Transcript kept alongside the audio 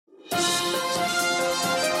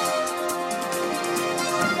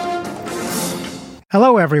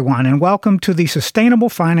Hello, everyone, and welcome to the Sustainable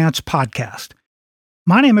Finance Podcast.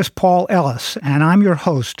 My name is Paul Ellis, and I'm your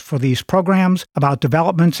host for these programs about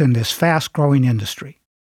developments in this fast-growing industry.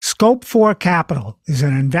 ScopeFour Capital is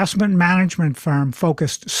an investment management firm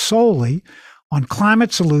focused solely on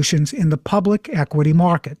climate solutions in the public equity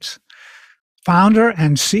markets. Founder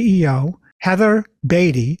and CEO Heather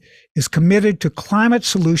Beatty is committed to climate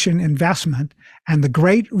solution investment and the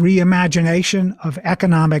great reimagination of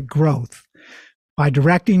economic growth by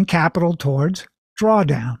directing capital towards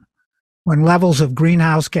drawdown, when levels of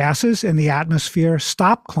greenhouse gases in the atmosphere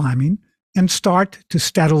stop climbing and start to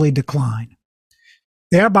steadily decline,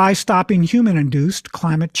 thereby stopping human-induced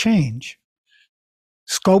climate change.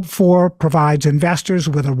 ScopeFour provides investors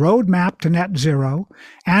with a roadmap to net zero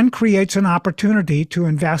and creates an opportunity to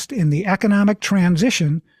invest in the economic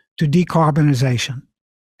transition to decarbonization.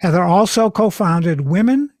 Heather also co-founded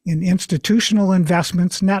Women in Institutional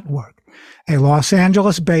Investments Network, a Los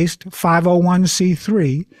Angeles-based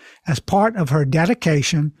 501c3, as part of her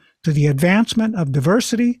dedication to the advancement of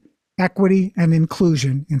diversity, equity, and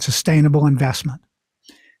inclusion in sustainable investment.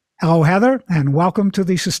 Hello, Heather, and welcome to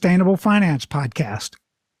the Sustainable Finance Podcast.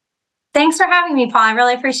 Thanks for having me, Paul. I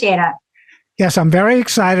really appreciate it. Yes, I'm very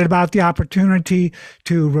excited about the opportunity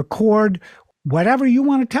to record whatever you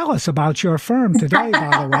want to tell us about your firm today,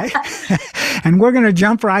 by the way. And we're going to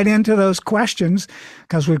jump right into those questions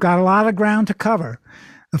because we've got a lot of ground to cover.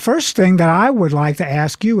 The first thing that I would like to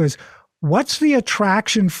ask you is, what's the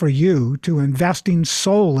attraction for you to investing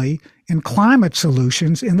solely in climate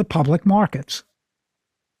solutions in the public markets?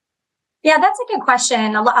 Yeah, that's a good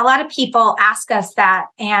question. A lot of people ask us that,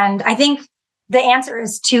 and I think the answer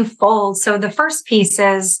is twofold. So the first piece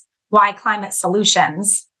is, why climate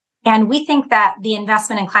solutions? And we think that the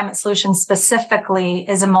investment in climate solutions specifically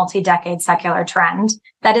is a multi-decade secular trend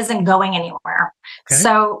that isn't going anywhere. Okay.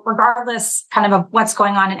 So regardless kind of what's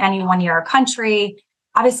going on in any one year or country,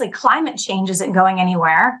 obviously climate change isn't going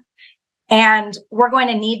anywhere. And we're going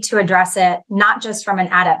to need to address it, not just from an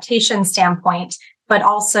adaptation standpoint, but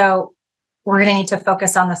also we're going to need to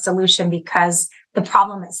focus on the solution because the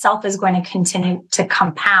problem itself is going to continue to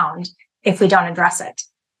compound if we don't address it.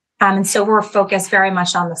 And so we're focused very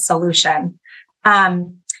much on the solution.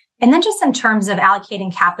 And then just in terms of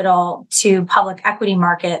allocating capital to public equity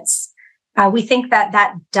markets, we think that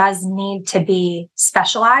that does need to be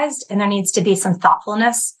specialized and there needs to be some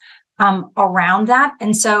thoughtfulness around that.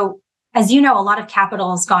 And so, as you know, a lot of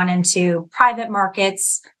capital has gone into private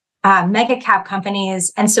markets, mega cap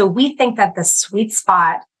companies. And so we think that the sweet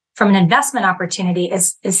spot from an investment opportunity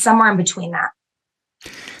is somewhere in between that.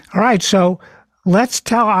 All right. So let's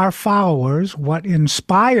tell our followers what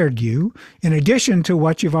inspired you, in addition to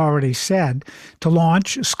what you've already said, to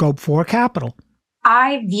launch ScopeFour Capital.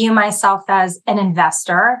 I view myself as an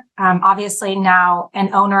investor, obviously now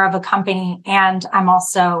an owner of a company, and I'm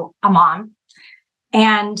also a mom.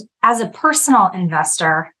 And as a personal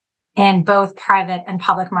investor in both private and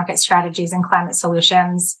public market strategies and climate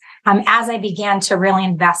solutions, as I began to really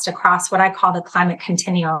invest across what I call the climate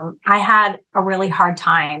continuum, I had a really hard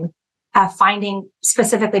time finding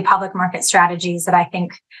specifically public market strategies that I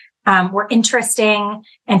think were interesting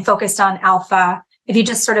and focused on alpha. If you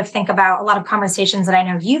just sort of think about a lot of conversations that I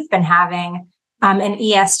know you've been having in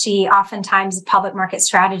ESG, oftentimes public market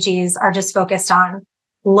strategies are just focused on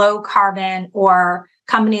low carbon or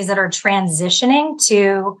companies that are transitioning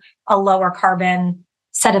to a lower carbon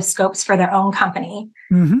set of scopes for their own company.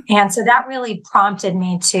 Mm-hmm. And so that really prompted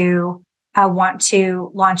me to want to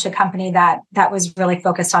launch a company that was really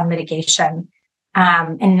focused on mitigation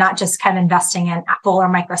and not just kind of investing in Apple or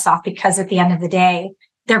Microsoft, because at the end of the day,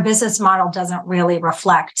 their business model doesn't really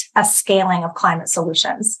reflect a scaling of climate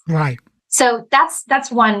solutions. Right. So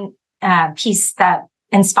that's one piece that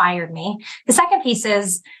inspired me. The second piece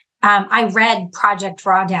is I read Project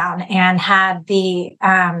Drawdown and had the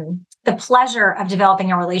pleasure of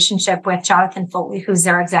developing a relationship with Jonathan Foley, who's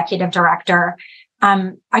their executive director.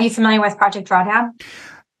 Are you familiar with Project Drawdown?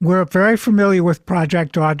 We're very familiar with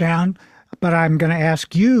Project Drawdown, but I'm going to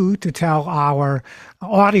ask you to tell our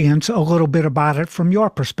audience a little bit about it from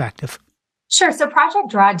your perspective. Sure. So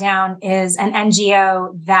Project Drawdown is an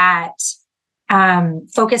NGO that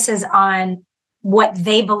focuses on what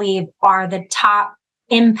they believe are the top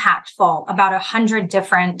impactful, about 100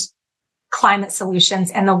 different climate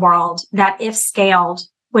solutions in the world that, if scaled,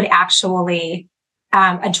 would actually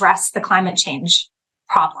address the climate change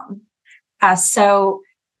problem. So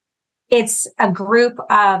it's a group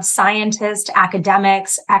of scientists,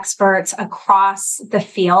 academics, experts across the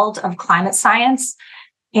field of climate science.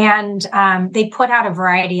 And they put out a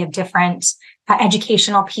variety of different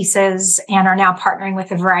educational pieces, and are now partnering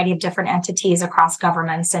with a variety of different entities across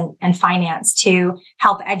governments and finance to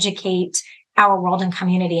help educate our world and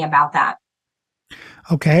community about that.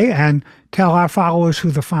 Okay, and tell our followers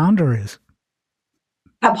who the founder is.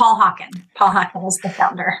 Paul Hawken. Paul Hawken is the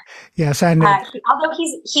founder. Yes, and although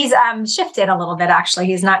he's shifted a little bit, actually,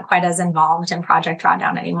 he's not quite as involved in Project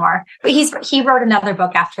Drawdown anymore. But he wrote another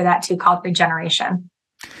book after that too, called Regeneration.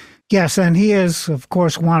 Yes, and he is, of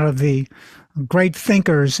course, one of the great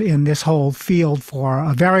thinkers in this whole field for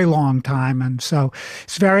a very long time. And so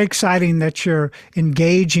it's very exciting that you're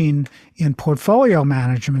engaging in portfolio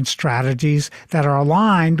management strategies that are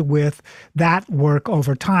aligned with that work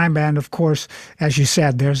over time. And of course, as you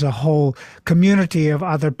said, there's a whole community of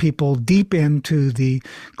other people deep into the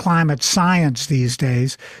climate science these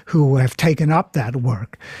days who have taken up that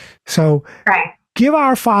work. So give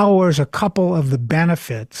our followers a couple of the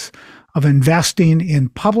benefits of investing in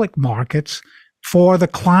public markets for the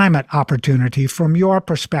climate opportunity from your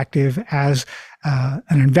perspective as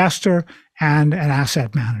an investor and an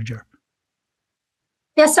asset manager.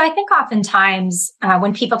 Yeah, so I think oftentimes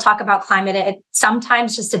when people talk about climate, it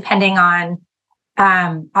sometimes just depending on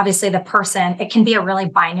obviously the person, it can be a really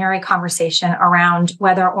binary conversation around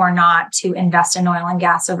whether or not to invest in oil and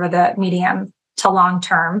gas over the medium to long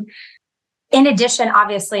term. In addition,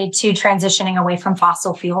 obviously, to transitioning away from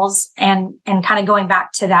fossil fuels and kind of going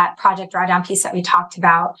back to that Project Drawdown piece that we talked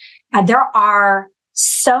about, there are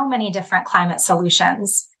so many different climate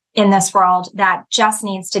solutions in this world that just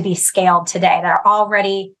needs to be scaled today that are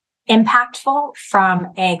already impactful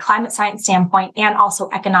from a climate science standpoint and also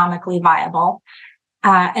economically viable.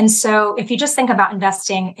 And so if you just think about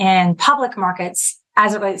investing in public markets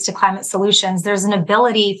as it relates to climate solutions, there's an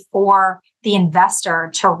ability for the investor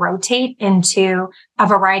to rotate into a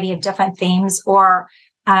variety of different themes or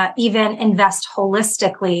even invest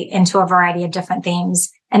holistically into a variety of different themes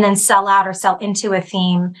and then sell out or sell into a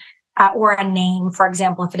theme or a name, for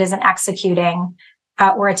example, if it isn't executing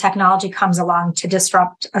or a technology comes along to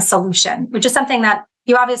disrupt a solution, which is something that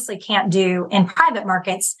you obviously can't do in private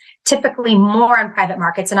markets, typically more in private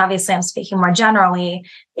markets. And obviously I'm speaking more generally.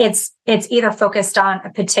 It's either focused on a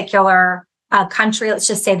particular country, let's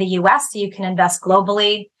just say the US, so you can invest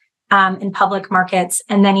globally in public markets,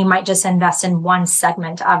 and then you might just invest in one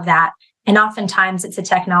segment of that. And oftentimes it's a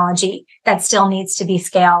technology that still needs to be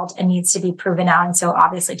scaled and needs to be proven out. And so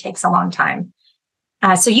obviously takes a long time.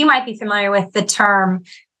 So you might be familiar with the term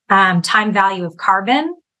time value of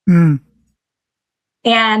carbon. Mm.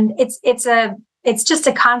 And it's just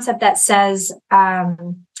a concept that says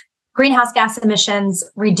greenhouse gas emissions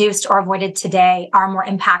reduced or avoided today are more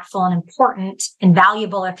impactful and important and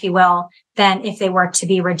valuable, if you will, than if they were to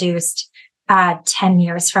be reduced 10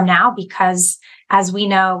 years from now, because as we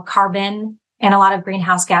know, carbon and a lot of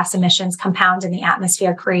greenhouse gas emissions compound in the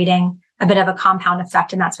atmosphere, creating a bit of a compound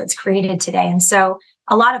effect, and that's what's created today. And so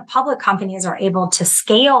a lot of public companies are able to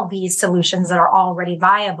scale these solutions that are already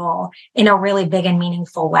viable in a really big and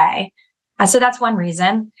meaningful way. So that's one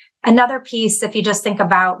reason. Another piece, if you just think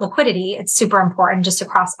about liquidity, it's super important just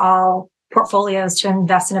across all portfolios to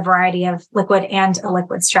invest in a variety of liquid and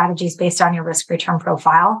illiquid strategies based on your risk return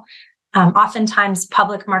profile. Oftentimes,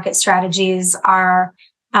 public market strategies are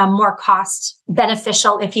more cost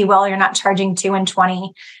beneficial, if you will. You're not charging 2 and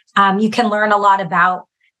 20. You can learn a lot about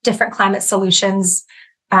different climate solutions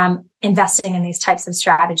investing in these types of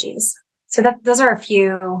strategies. So those are a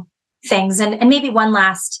few things. And maybe one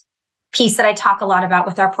last piece that I talk a lot about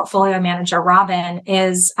with our portfolio manager, Robin,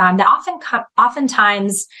 is that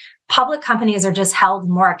oftentimes public companies are just held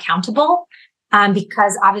more accountable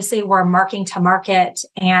because obviously we're marking to market,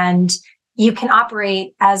 and you can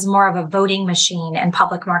operate as more of a voting machine in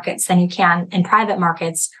public markets than you can in private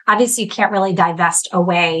markets. Obviously, you can't really divest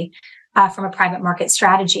away from a private market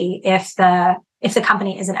strategy if the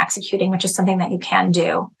company isn't executing, which is something that you can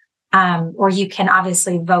do. Or you can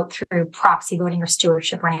obviously vote through proxy voting or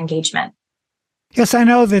stewardship or engagement. Yes, I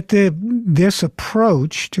know that this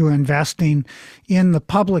approach to investing in the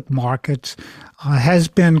public markets has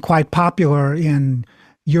been quite popular in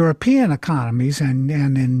European economies and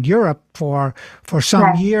in Europe for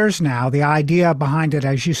some years now. The idea behind it,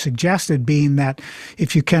 as you suggested, being that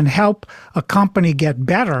if you can help a company get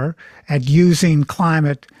better at using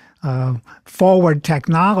climate forward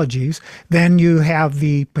technologies, then you have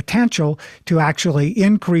the potential to actually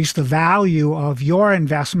increase the value of your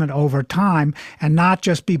investment over time and not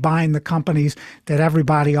just be buying the companies that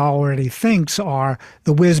everybody already thinks are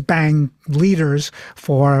the whiz-bang leaders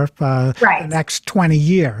for the next 20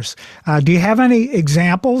 years. Do you have any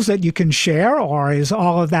examples that you can share, or is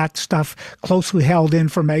all of that stuff closely held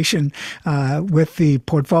information with the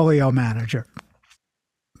portfolio manager?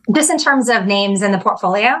 Just in terms of names in the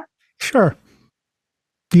portfolio? Sure.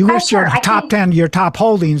 You list your top 10, your top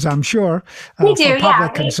holdings, I'm sure, we do, for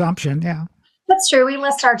public consumption. Yeah, that's true. We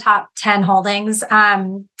list our top 10 holdings.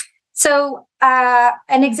 So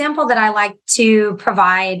an example that I like to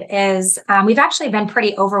provide is we've actually been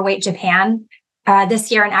pretty overweight Japan this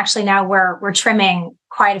year, and actually now we're trimming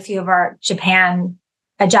quite a few of our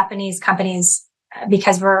Japanese companies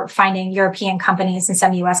because we're finding European companies and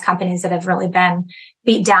some U.S. companies that have really been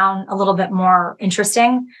beat down a little bit more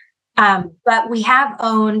interesting. But we have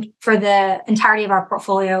owned for the entirety of our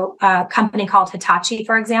portfolio a company called Hitachi,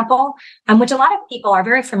 for example, which a lot of people are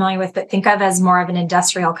very familiar with, but think of as more of an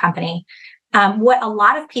industrial company. What a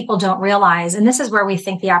lot of people don't realize, and this is where we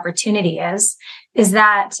think the opportunity is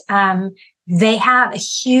that they have a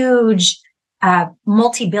huge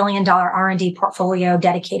multi-billion-dollar R&D portfolio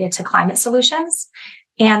dedicated to climate solutions.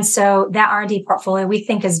 And so that R&D portfolio we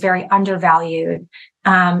think is very undervalued.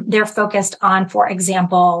 They're focused on, for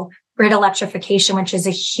example, grid electrification, which is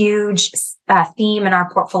a huge theme in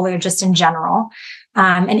our portfolio just in general,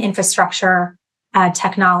 and infrastructure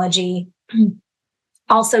technology.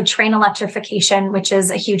 Also train electrification, which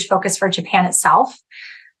is a huge focus for Japan itself.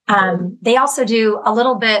 They also do a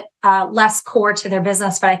little bit less core to their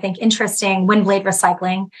business, but I think interesting, wind blade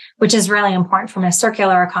recycling, which is really important from a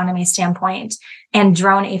circular economy standpoint, and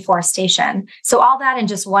drone afforestation. So all that in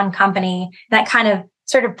just one company that kind of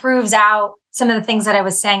sort of proves out some of the things that I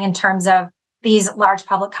was saying in terms of these large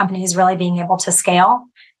public companies really being able to scale.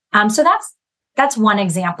 So that's one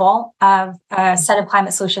example of a set of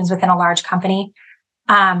climate solutions within a large company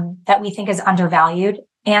that we think is undervalued.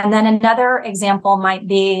 And then another example might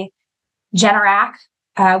be Generac,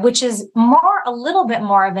 which is a little bit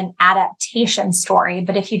more of an adaptation story.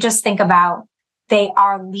 But if you just think about, they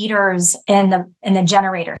are leaders in the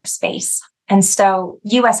generator space. And so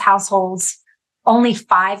US households, only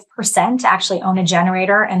 5% actually own a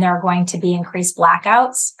generator, and there are going to be increased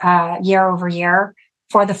blackouts year over year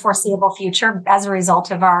for the foreseeable future as a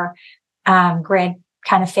result of our grid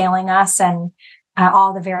kind of failing us and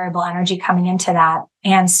all the variable energy coming into that.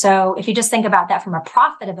 And so if you just think about that from a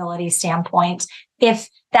profitability standpoint, if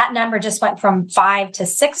that number just went from 5 to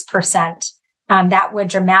 6%, that would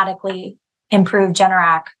dramatically improve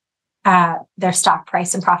Generac, their stock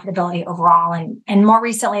price and profitability overall. And more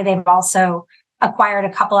recently, they've also acquired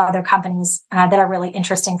a couple of other companies that are really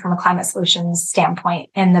interesting from a climate solutions standpoint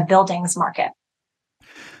in the buildings market.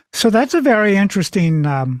 So that's a very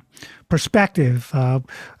interesting perspective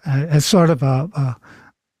as sort of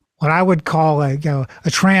what I would call a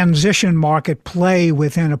transition market play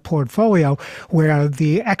within a portfolio, where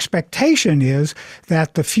the expectation is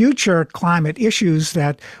that the future climate issues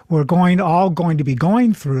that we're all going to be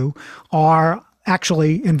going through are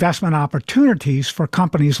actually investment opportunities for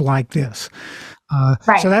companies like this.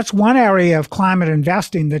 So that's one area of climate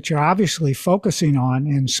investing that you're obviously focusing on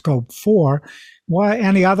in ScopeFour.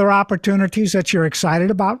 Any other opportunities that you're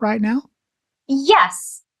excited about right now?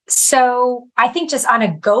 Yes. So I think just on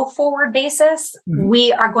a go-forward basis,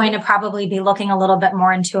 we are going to probably be looking a little bit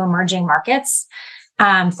more into emerging markets.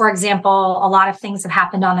 For example, a lot of things have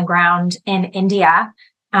happened on the ground in India.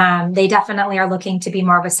 They definitely are looking to be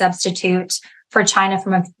more of a substitute for China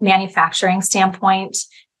from a manufacturing standpoint.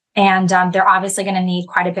 And they're obviously going to need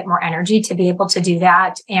quite a bit more energy to be able to do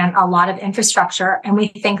that, and a lot of infrastructure. And we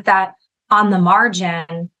think that on the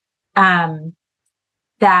margin,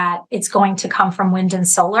 that it's going to come from wind and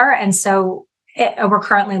solar. And so we're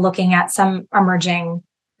currently looking at some emerging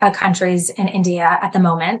countries in India at the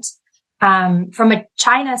moment. From a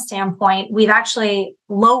China standpoint, we've actually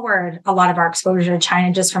lowered a lot of our exposure to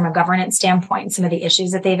China just from a governance standpoint, some of the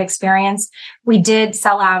issues that they've experienced. We did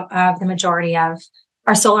sell out of the majority of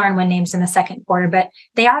our solar and wind names in the second quarter, but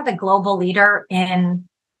they are the global leader in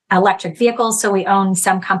electric vehicles. So we own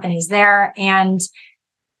some companies there. And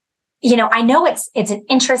I know it's an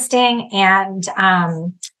interesting and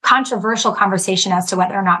controversial conversation as to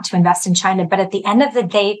whether or not to invest in China. But at the end of the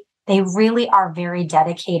day, they really are very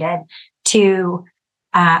dedicated to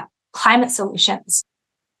climate solutions.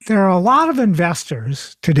 There are a lot of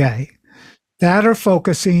investors today that are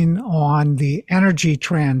focusing on the energy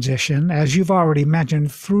transition, as you've already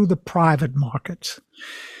mentioned, through the private markets.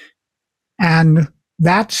 And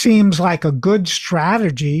That seems like a good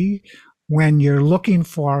strategy when you're looking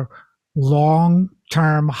for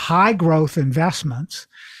long-term, high-growth investments.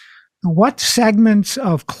 What segments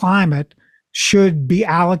of climate should be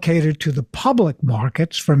allocated to the public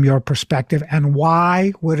markets from your perspective, and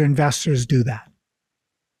why would investors do that?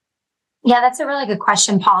 Yeah, that's a really good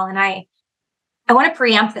question, Paul. And I want to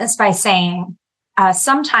preempt this by saying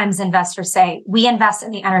sometimes investors say, we invest in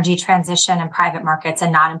the energy transition in private markets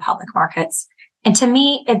and not in public markets. And to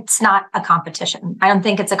me, it's not a competition. I don't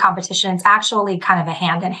think it's a competition. It's actually kind of a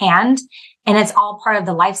hand in hand, and it's all part of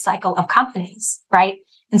the life cycle of companies, right?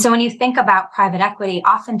 And so when you think about private equity,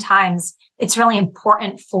 oftentimes it's really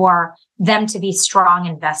important for them to be strong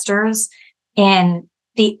investors in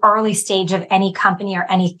the early stage of any company or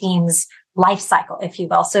any theme's life cycle, if you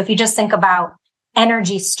will. So if you just think about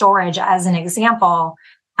energy storage as an example,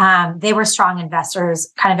 they were strong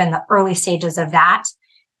investors kind of in the early stages of that.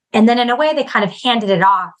 And then in a way, they kind of handed it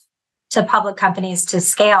off to public companies to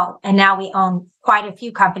scale. And now we own quite a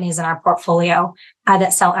few companies in our portfolio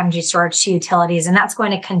that sell energy storage to utilities, and that's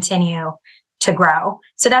going to continue to grow.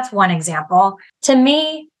 So that's one example. To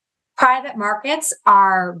me, private markets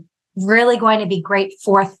are really going to be great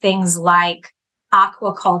for things like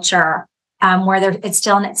aquaculture, where it's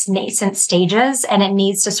still in its nascent stages and it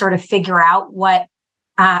needs to sort of figure out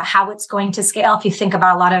how it's going to scale. If you think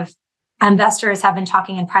about a lot of investors have been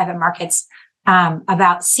talking in private markets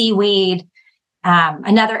about seaweed.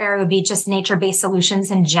 Another area would be just nature-based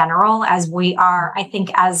solutions in general, as we are, I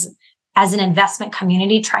think, as an investment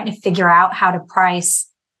community, trying to figure out how to price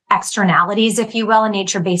externalities, if you will, in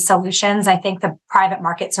nature-based solutions. I think the private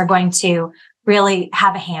markets are going to really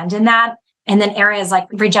have a hand in that. And then areas like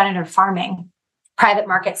regenerative farming, private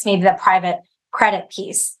markets, maybe the private credit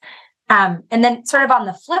piece. And then sort of on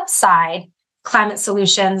the flip side, climate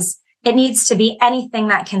solutions, it needs to be anything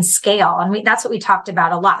that can scale. And that's what we talked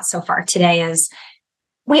about a lot so far today is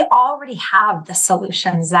we already have the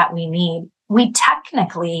solutions that we need. We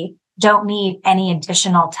technically don't need any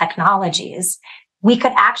additional technologies. We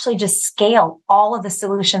could actually just scale all of the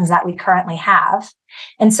solutions that we currently have.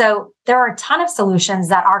 And so there are a ton of solutions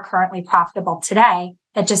that are currently profitable today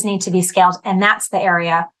that just need to be scaled. And that's the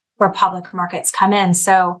area where public markets come in.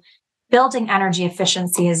 So building energy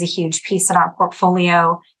efficiency is a huge piece in our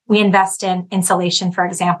portfolio. We invest in insulation, for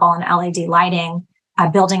example, and LED lighting,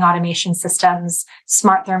 building automation systems,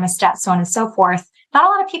 smart thermostats, so on and so forth. Not a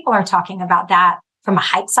lot of people are talking about that from a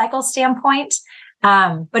hype cycle standpoint,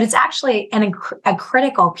 but it's actually a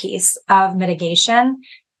critical piece of mitigation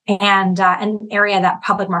and an area that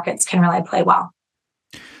public markets can really play well.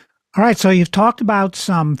 All right, so you've talked about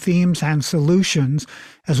some themes and solutions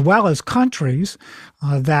as well as countries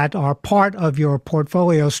that are part of your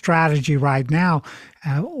portfolio strategy right now.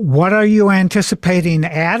 What are you anticipating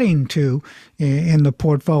adding to in the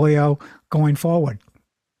portfolio going forward?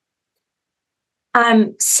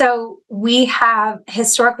 So we have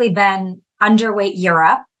historically been underweight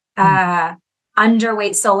Europe,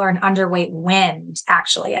 underweight solar, and underweight wind,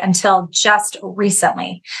 actually, until just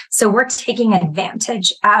recently. So we're taking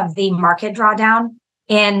advantage of the market drawdown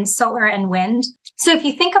in solar and wind. So if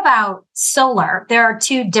you think about solar, there are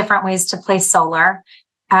two different ways to play solar.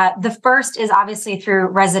 The first is obviously through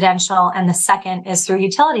residential, and the second is through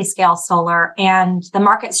utility scale solar. And the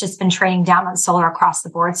market's just been trading down on solar across the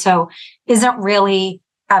board. So isn't really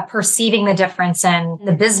perceiving the difference in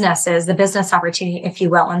the business opportunity, if you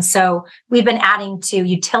will. And so we've been adding to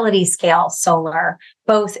utility scale solar,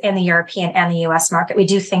 both in the European and the US market. We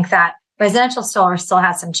do think that residential solar still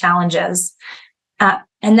has some challenges.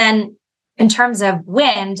 And then in terms of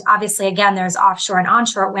wind, obviously, again, there's offshore and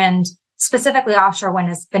onshore wind. Specifically, offshore wind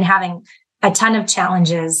has been having a ton of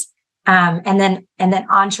challenges. And then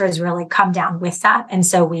onshore has really come down with that. And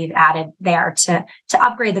so we've added there to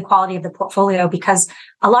upgrade the quality of the portfolio, because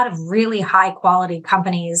a lot of really high quality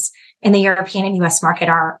companies in the European and US market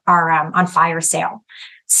are on fire sale.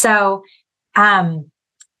 So I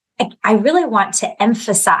really want to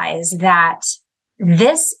emphasize that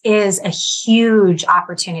this is a huge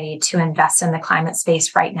opportunity to invest in the climate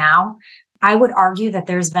space right now. I would argue that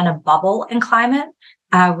there's been a bubble in climate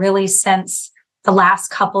really since the last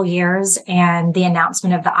couple years and the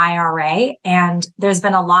announcement of the IRA. And there's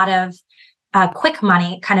been a lot of quick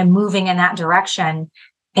money kind of moving in that direction.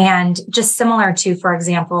 And just similar to, for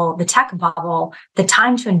example, the tech bubble, the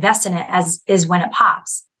time to invest in it is when it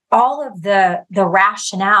pops. All of the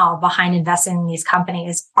rationale behind investing in these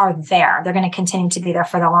companies are there. They're going to continue to be there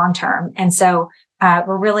for the long term. And so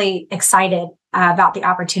we're really excited about the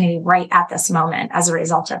opportunity right at this moment as a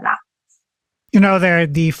result of that. You know, they're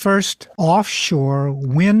the first offshore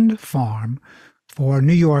wind farm for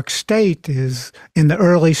New York State is in the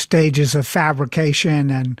early stages of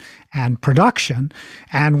fabrication and production.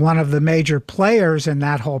 And one of the major players in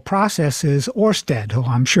that whole process is Ørsted, who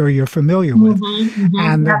I'm sure you're familiar with.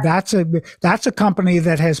 And that's a company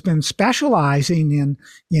that has been specializing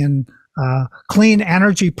in clean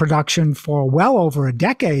energy production for well over a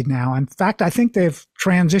decade now. In fact, I think they've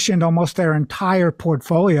transitioned almost their entire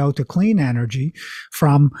portfolio to clean energy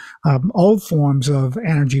from old forms of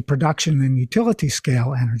energy production and utility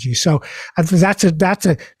scale energy. So that's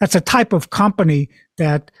a type of company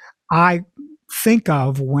that I think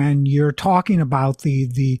of when you're talking about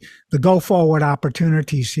the go forward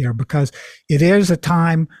opportunities here, because it is a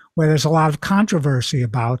time where there's a lot of controversy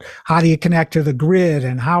about how do you connect to the grid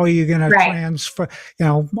and how are you going to transfer,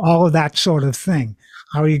 all of that sort of thing.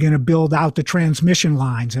 How are you going to build out the transmission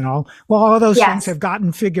lines and all? Well, all of those things have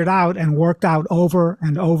gotten figured out and worked out over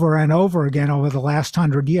and over and over again over the last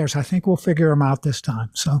 100 years. I think we'll figure them out this time.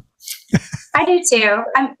 So I do too.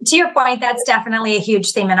 To your point, that's definitely a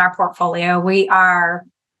huge theme in our portfolio. We are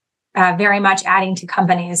very much adding to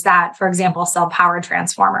companies that, for example, sell power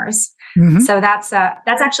transformers. So that's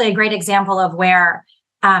actually a great example of where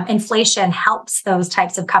inflation helps those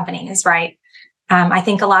types of companies, right? I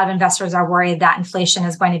think a lot of investors are worried that inflation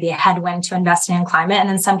is going to be a headwind to investing in climate. And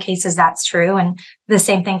in some cases, that's true. And the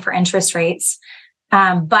same thing for interest rates.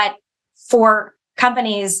 But for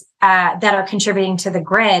companies that are contributing to the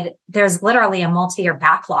grid, there's literally a multi-year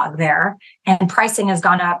backlog there. And pricing has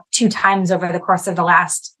gone up 2 times over the course of the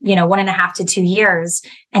last, 1.5 to 2 years.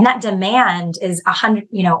 And that demand is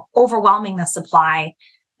overwhelming the supply.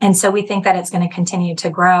 And so we think that it's going to continue to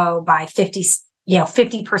grow by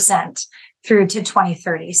 50% through to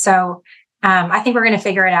 2030. So I think we're going to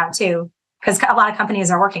figure it out too, because a lot of companies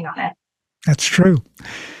are working on it. That's true.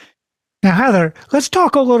 Now, Heather, let's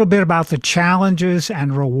talk a little bit about the challenges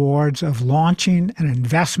and rewards of launching an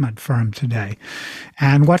investment firm today,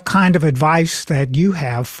 and what kind of advice that you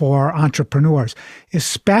have for entrepreneurs,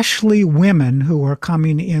 especially women who are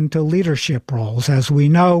coming into leadership roles. As we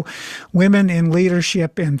know, women in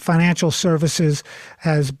leadership in financial services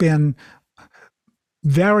has been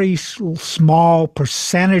very small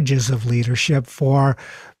percentages of leadership for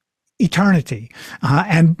eternity.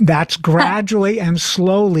 And that's gradually and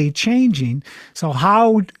slowly changing. So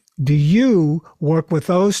how do you work with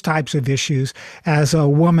those types of issues as a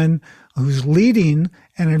woman who's leading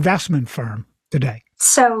an investment firm today?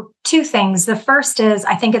 So 2 things. The first is,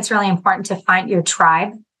 I think it's really important to find your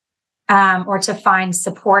tribe, or to find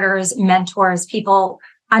supporters, mentors, people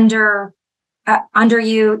under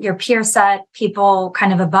you, your peer set, people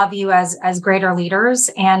kind of above you as greater leaders.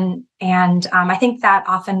 And I think that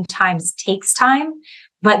oftentimes takes time,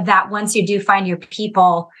 but that once you do find your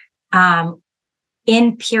people,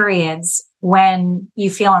 in periods when you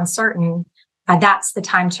feel uncertain, that's the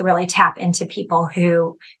time to really tap into people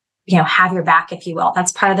who, have your back, if you will.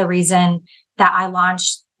 That's part of the reason that I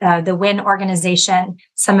launched the WIIIN organization.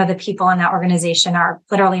 Some of the people in that organization are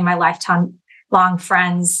literally my lifetime long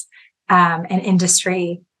friends, and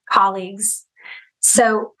industry colleagues.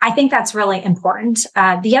 So I think that's really important.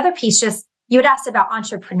 The other piece, just you had asked about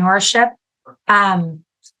entrepreneurship.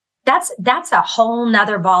 That's a whole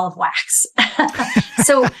nother ball of wax.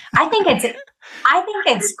 So I think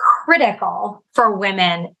it's critical for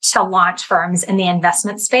women to launch firms in the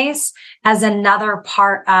investment space as another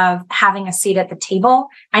part of having a seat at the table.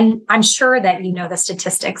 And I'm sure that you know the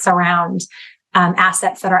statistics around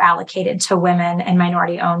assets that are allocated to women and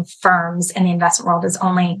minority-owned firms in the investment world is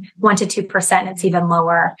only 1% to 2%. And it's even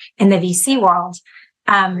lower in the VC world.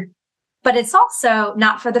 But it's also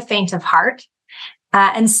not for the faint of heart.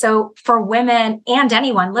 And so for women and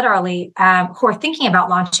anyone literally who are thinking about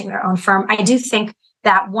launching their own firm, I do think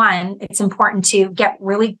that one, it's important to get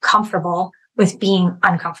really comfortable with being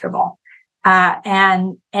uncomfortable,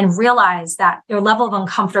 and realize that your level of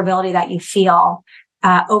uncomfortability that you feel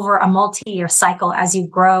over a multi-year cycle as you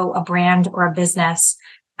grow a brand or a business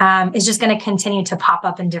is just going to continue to pop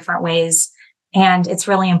up in different ways. And it's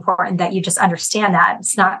really important that you just understand that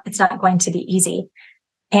it's not going to be easy.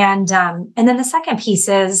 And then the second piece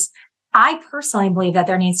is, I personally believe that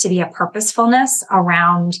there needs to be a purposefulness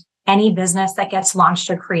around any business that gets launched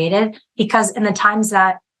or created, because in the times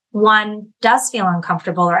that one does feel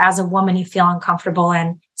uncomfortable, or as a woman, you feel uncomfortable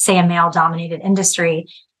in, say, a male-dominated industry,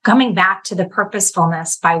 coming back to the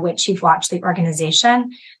purposefulness by which you've launched the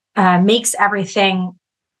organization makes everything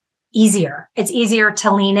easier. It's easier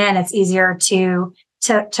to lean in. It's easier to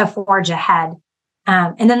forge ahead.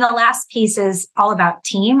 And then the last piece is all about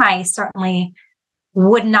team. I certainly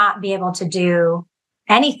would not be able to do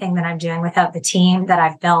anything that I'm doing without the team that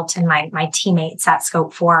I've built and my teammates at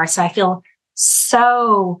ScopeFour. So I feel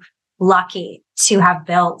so lucky to have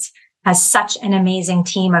built such an amazing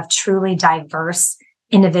team of truly diverse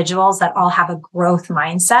individuals that all have a growth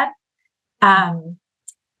mindset.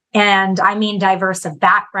 And I mean diverse of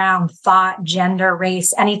background, thought, gender,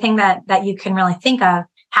 race, anything that you can really think of.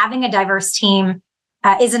 Having a diverse team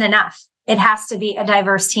isn't enough. It has to be a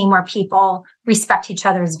diverse team where people respect each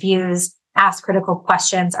other's views, ask critical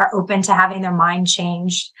questions, are open to having their mind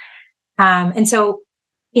changed. And so,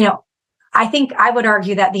 I think I would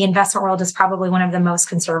argue that the investment world is probably one of the most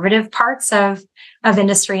conservative parts of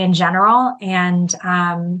industry in general. And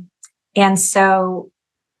so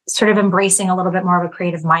sort of embracing a little bit more of a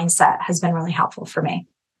creative mindset has been really helpful for me.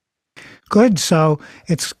 Good. So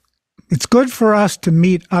it's good for us to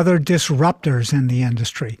meet other disruptors in the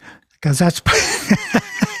industry, because that's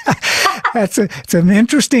it's an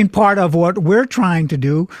interesting part of what we're trying to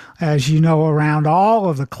do, as you know, around all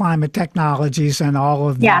of the climate technologies and all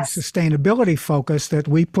of the sustainability focus that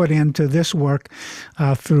we put into this work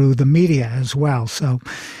through the media as well. So,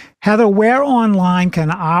 Heather, where online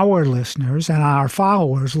can our listeners and our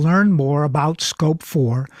followers learn more about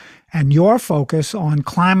ScopeFour and your focus on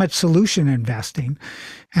climate solution investing?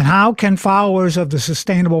 And how can followers of the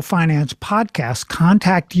Sustainable Finance Podcast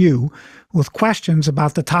contact you with questions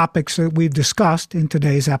about the topics that we've discussed in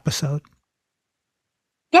today's episode?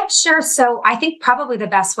 Yeah, sure. So I think probably the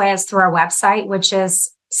best way is through our website, which is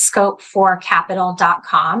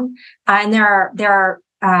ScopeFourCapital.com. And there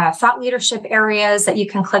are thought leadership areas that you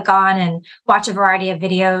can click on and watch a variety of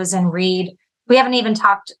videos and read. We haven't even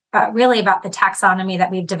talked really about the taxonomy that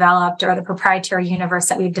we've developed or the proprietary universe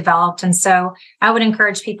that we've developed. And so I would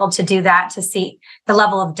encourage people to do that, to see the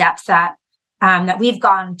level of depth that we've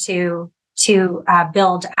gone to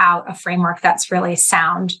build out a framework that's really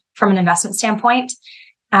sound from an investment standpoint.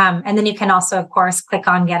 And then you can also, of course, click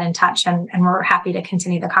on Get in Touch, and we're happy to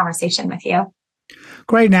continue the conversation with you.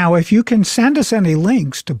 Great. Now, if you can send us any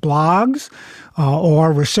links to blogs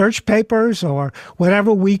or research papers or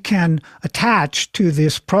whatever we can attach to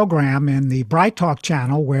this program in the Bright Talk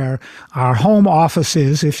channel, where our home office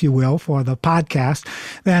is, if you will, for the podcast,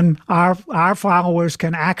 then our followers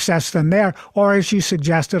can access them there. Or, as you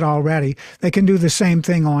suggested already, they can do the same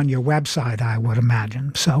thing on your website, I would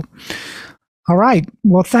imagine. So, all right.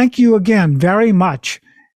 Well, thank you again very much,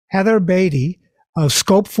 Heather Beatty of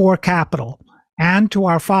ScopeFour Capital. And to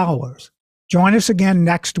our followers, join us again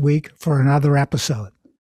next week for another episode.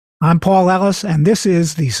 I'm Paul Ellis, and this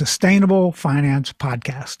is the Sustainable Finance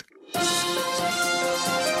Podcast.